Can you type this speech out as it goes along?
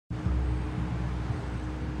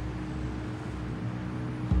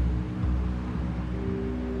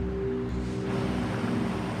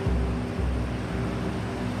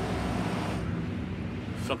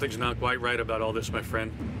Something's not quite right about all this, my friend.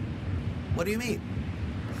 What do you mean?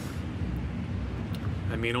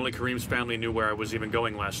 I mean, only Kareem's family knew where I was even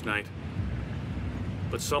going last night.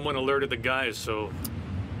 But someone alerted the guys, so...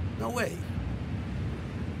 No way.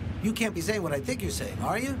 You can't be saying what I think you're saying,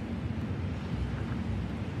 are you?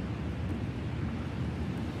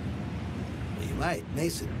 Well, you might.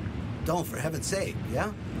 Mason. Don't, for heaven's sake,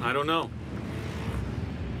 yeah? I don't know.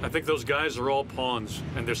 I think those guys are all pawns,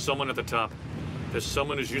 and there's someone at the top. There's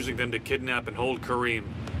someone who's using them to kidnap and hold Kareem.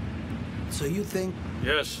 So you think...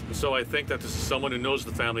 Yes, and so I think that this is someone who knows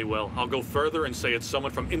the family well. I'll go further and say it's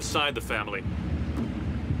someone from inside the family.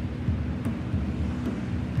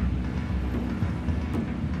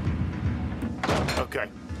 Okay,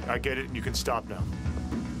 I get it. You can stop now.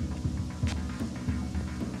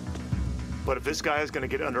 But if this guy is going to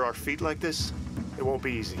get under our feet like this, it won't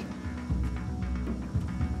be easy.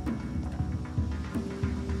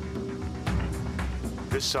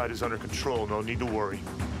 This side is under control. No need to worry.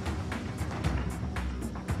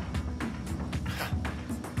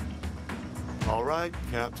 All right,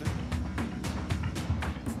 Captain.